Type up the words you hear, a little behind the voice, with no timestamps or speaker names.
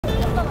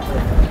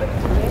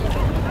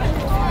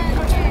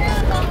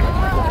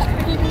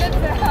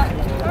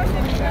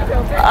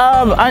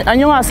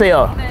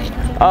안녕하세요.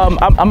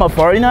 I'm a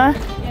foreigner.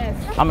 Yes.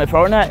 I'm a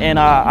foreigner and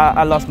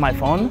I lost my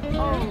phone.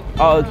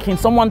 Can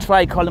someone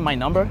try calling my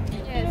number?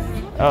 Yes.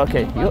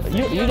 Okay.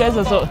 You guys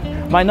are so.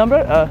 My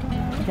number?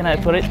 Can I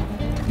put it?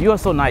 You are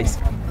so nice.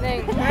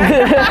 네.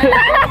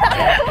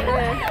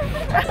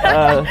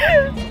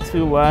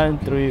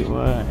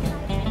 2131.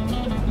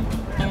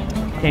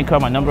 Can you call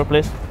my number,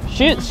 please?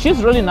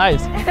 She's really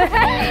nice.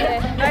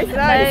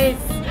 Nice.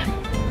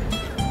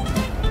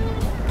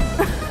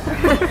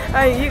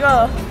 아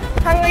이거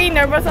한국인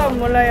넓어서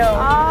몰라요.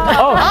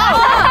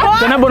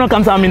 전화번호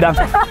감사합니다.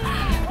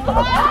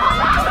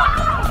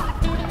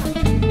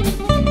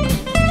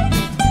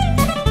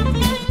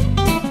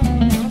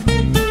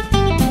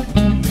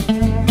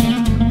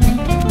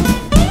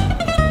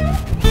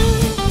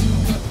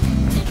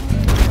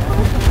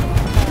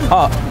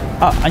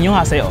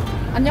 안녕하세요.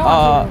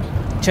 안녕하세요.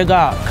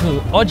 제가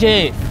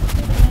어제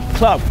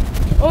클럽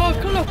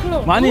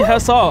클럽. 많이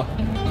해서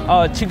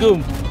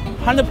지금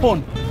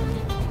핸드폰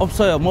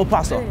없어요. 못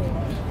봤어.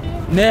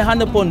 내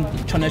핸드폰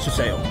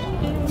전해주세요.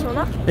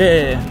 전화?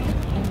 예.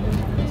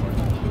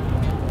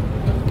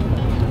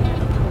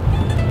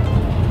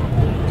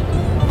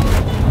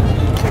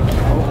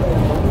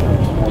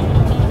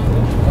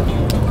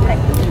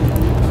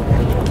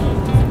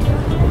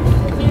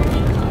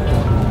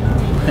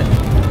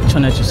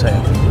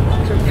 전해주세요.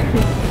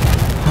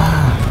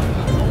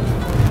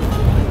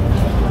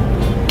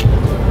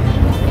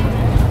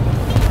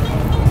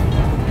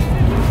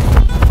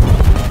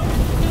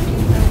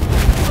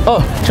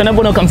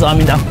 전화번호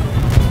감사합니다.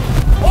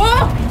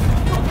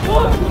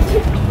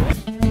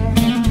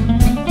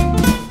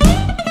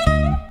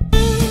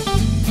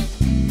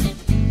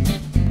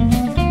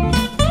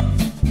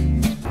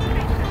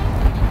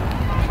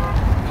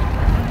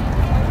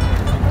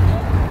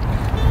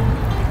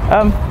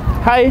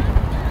 Hi.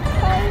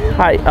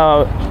 Hi.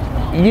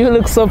 You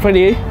look so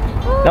pretty.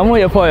 너무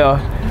예뻐요.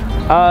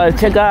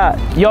 제가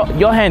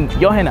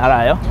여행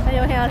알아요?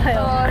 여행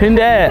알아요.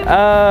 근데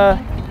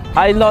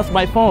I lost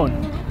my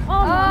phone.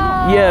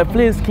 Yeah,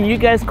 please, can you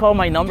guys call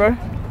my number?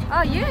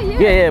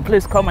 Yeah,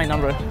 please call my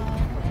number.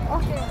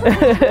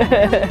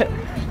 Okay.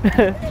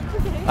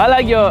 I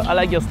like your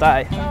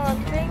style.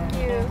 Thank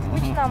you.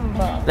 Which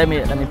number? Let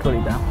me put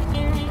it down.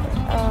 Yeah.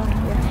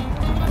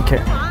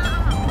 Okay.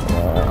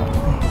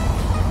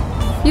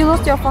 You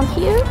lost your phone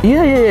here?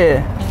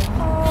 Yeah.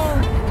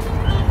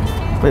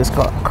 Please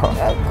call.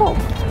 Cool.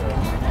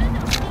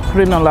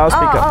 Put it on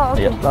loudspeaker.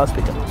 Okay. Yeah,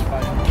 loudspeaker.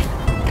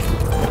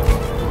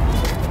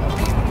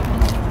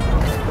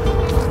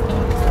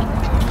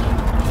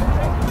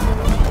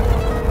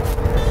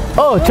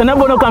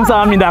 전화번호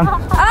감사합니다.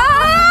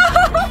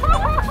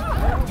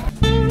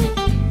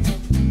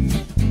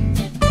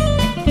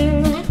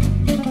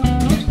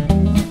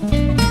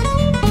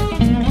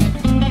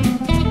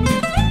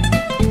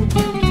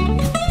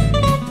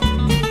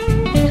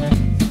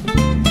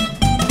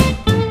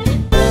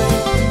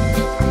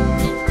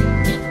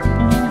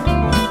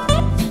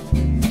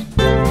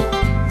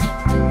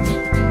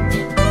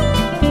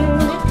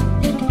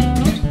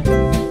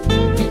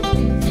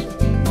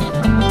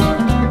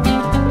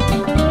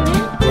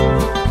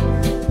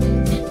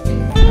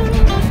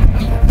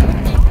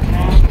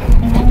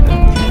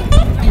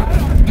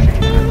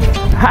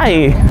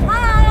 Hi.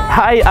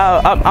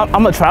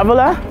 I'm a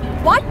traveler.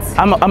 What?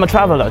 I'm a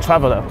traveler.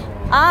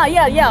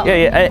 Yeah. Yeah.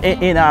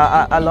 And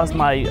I lost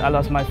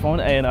my phone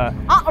and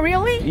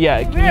Really?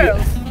 yeah. Where?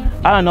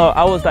 I don't know.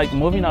 I was like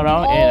moving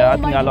around and I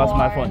think I lost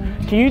my God. phone.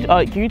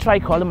 Can you try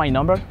calling my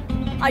number?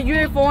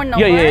 Your phone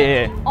number?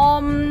 Yeah.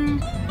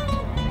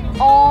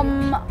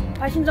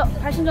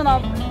 발신전화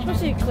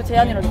표시 그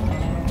제한이라고.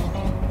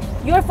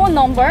 Your phone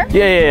number?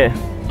 Yeah.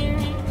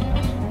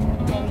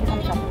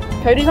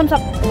 별이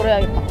 3샵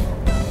노래야겠다.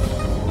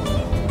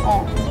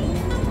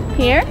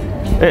 Here?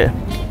 Yeah.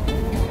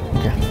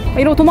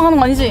 이러고 도망가는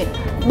거 아니지?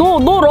 No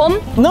run?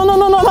 No. No,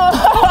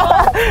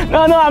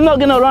 I'm not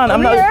gonna run.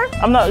 I'm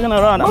not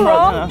gonna run.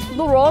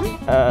 No run?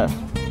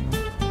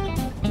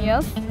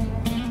 Yes.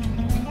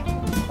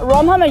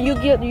 Run 하면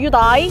you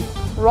die.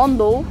 Run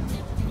though.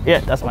 Yeah,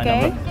 that's my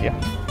Okay. number. Yeah.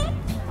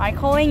 I'm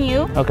calling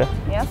you. Okay.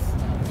 Yes.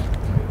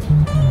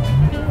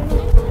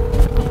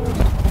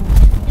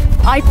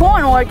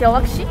 iPhone or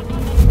Galaxy?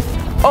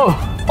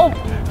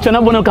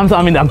 전화번호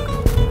감사합니다.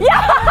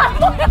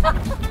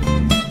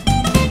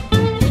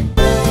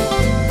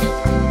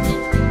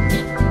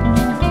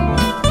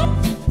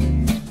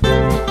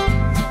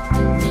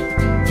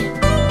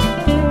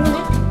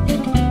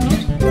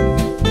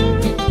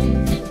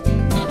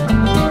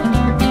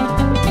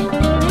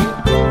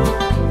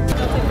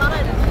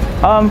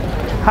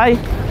 Hi.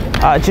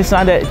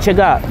 죄송한데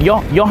제가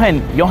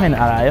여행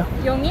알아요?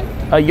 영인?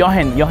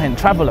 여행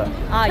traveler.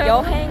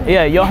 여행?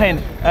 Yeah, 여행.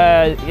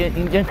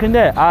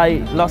 근데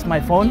I lost my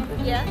phone.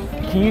 Yes.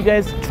 Can you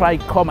guys try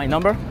call my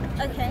number?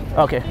 Okay.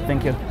 Okay,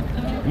 thank you.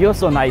 You're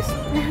so nice.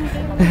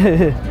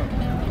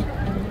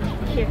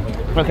 Here.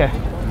 Okay.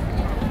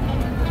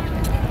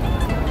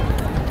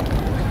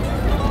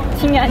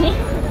 김연이?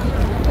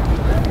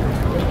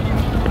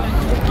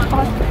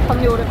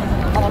 담요 오래.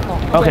 아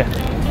맞다. Okay.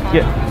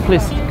 Yeah,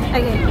 please.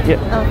 Okay. Yeah,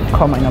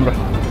 call my number.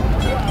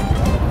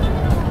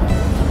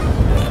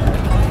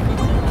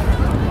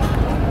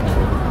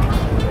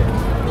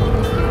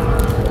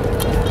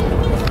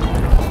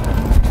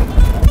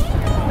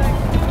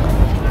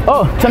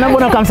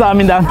 전화번호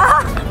감사합니다.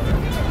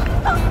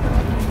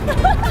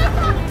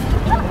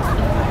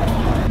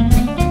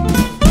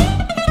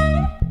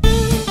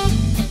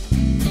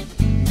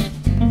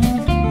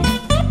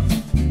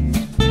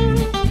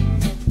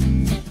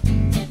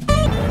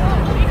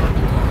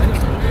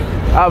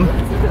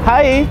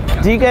 Hi,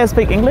 do you guys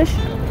speak English?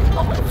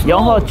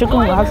 영어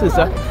조금 할 수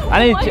있어요?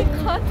 아니,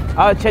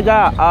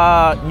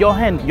 제가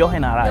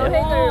여행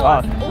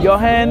알아요.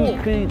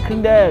 여행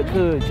근데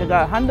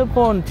제가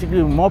핸드폰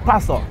지금 못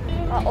봤어.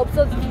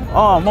 없어진.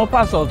 못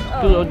봤어.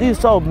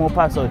 어디서 못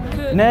봤어.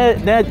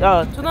 내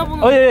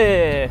전화번호.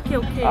 예.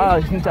 오케이.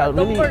 진짜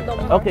really.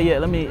 넘버. Okay, yeah,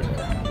 let me.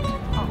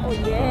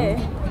 예.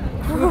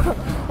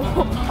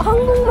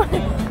 한국말.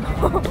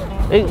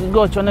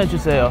 이거 전해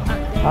주세요.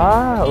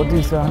 어디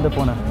있어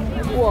핸드폰은?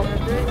 우와.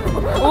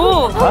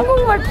 오,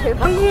 한국말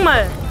대박.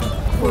 한국말.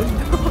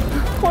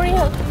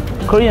 코리안.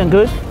 Korean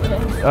good?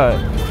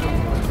 Alright.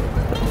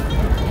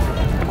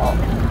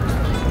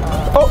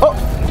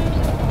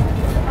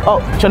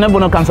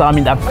 전화번호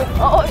감사합니다.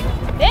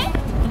 네?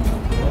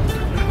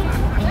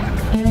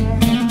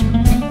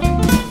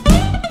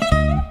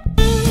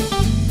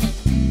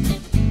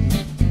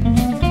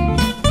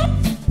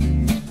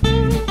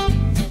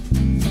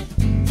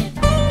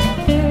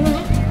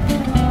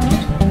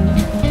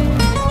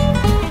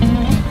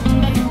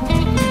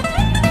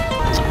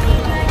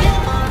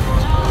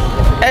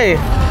 Hey,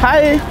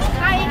 hi.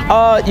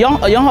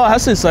 영어 할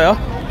수 있어요?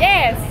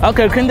 Yes.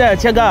 오케이, 근데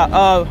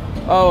제가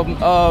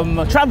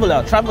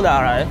traveler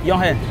알아요?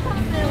 여행.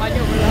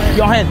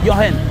 여행.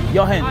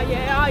 여행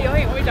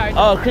우리 잘.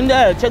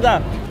 근데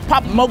제가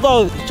밥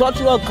먹어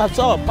저쪽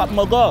가서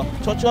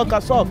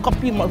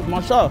커피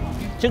마셔.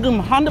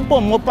 지금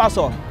핸드폰 못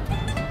봤어.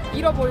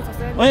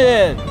 잃어버리셨어요?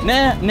 예,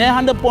 내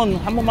핸드폰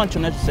한 번만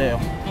전해주세요.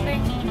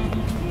 네.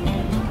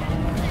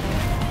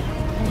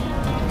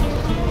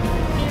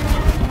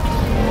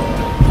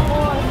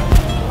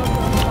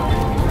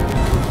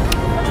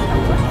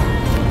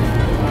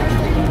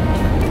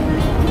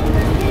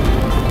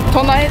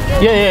 전화해줘.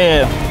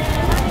 예.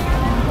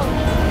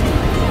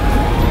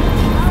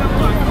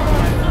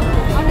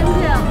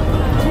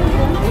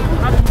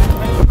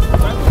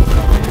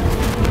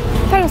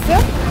 살렸어요?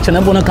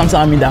 전화번호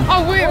감사합니다.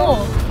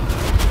 왜요?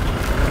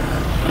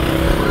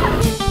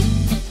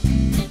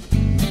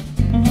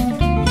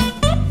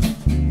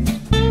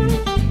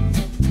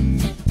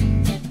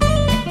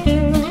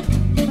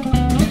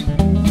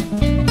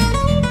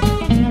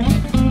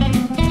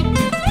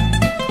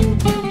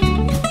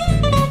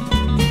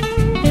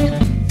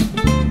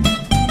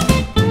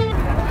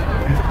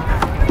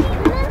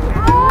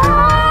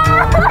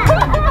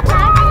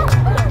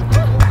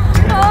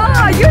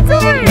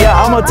 Yeah,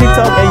 I'm a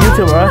TikTok and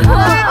YouTuber.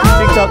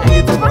 TikTok and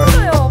YouTuber.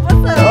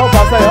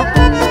 봤어요?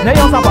 내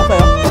영상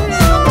봤어요?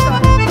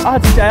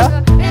 진짜요?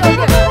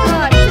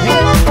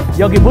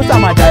 여기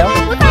부산 맞아요?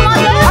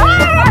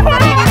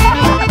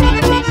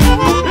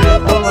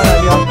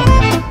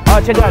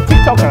 제가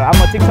TikToker, I'm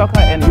a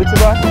TikToker and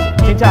YouTuber.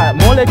 진짜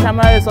몰래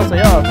카메라에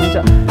썼어요.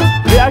 진짜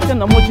리액션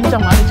너무 진짜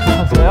많이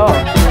찍었어요.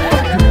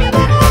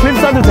 클립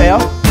써도 돼요?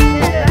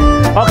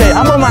 오케이,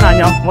 한 번만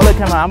안녕. 몰래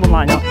카메라 한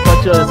번만 안녕.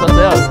 저쪽에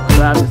썼어요.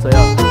 그다음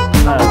있어요.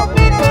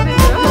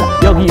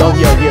 여기.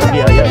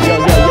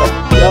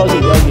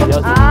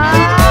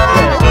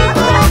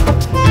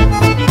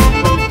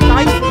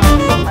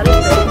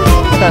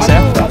 됐어요?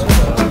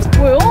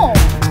 뭐요?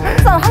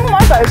 항상 한국말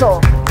할 줄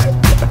알죠?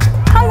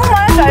 한국말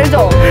할 줄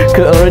알죠? 그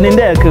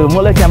어른인데 그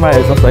몰래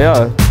카메라에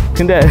썼어요.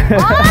 근데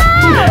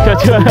저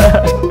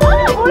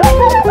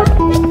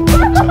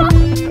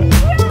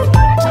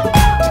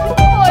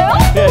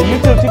예,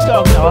 유튜브 틱톡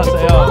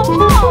나왔어요.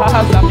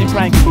 하하 쌈님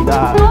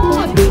프랭크입니다.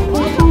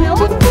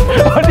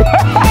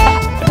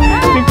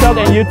 틱톡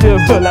앤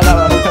유튜브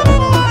나가봤어요.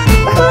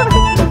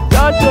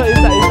 저쪽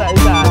인사 안에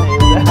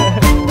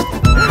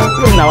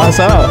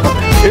나와서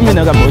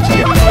의미가 뭐지?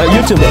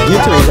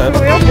 유튜브에서요.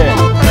 예.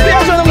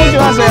 리액션은 보지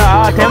마세요.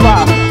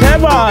 대박.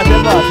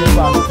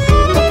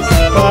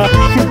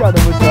 진짜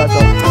너무 좋았어.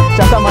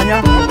 잠깐만요.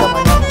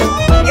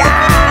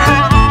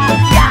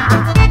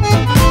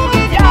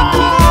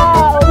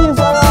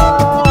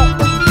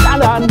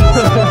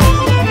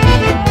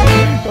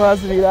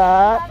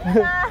 고맙습니다.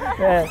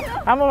 네,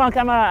 한 번만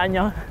카메라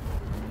안녕.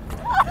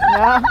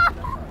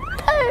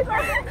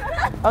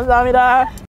 감사합니다.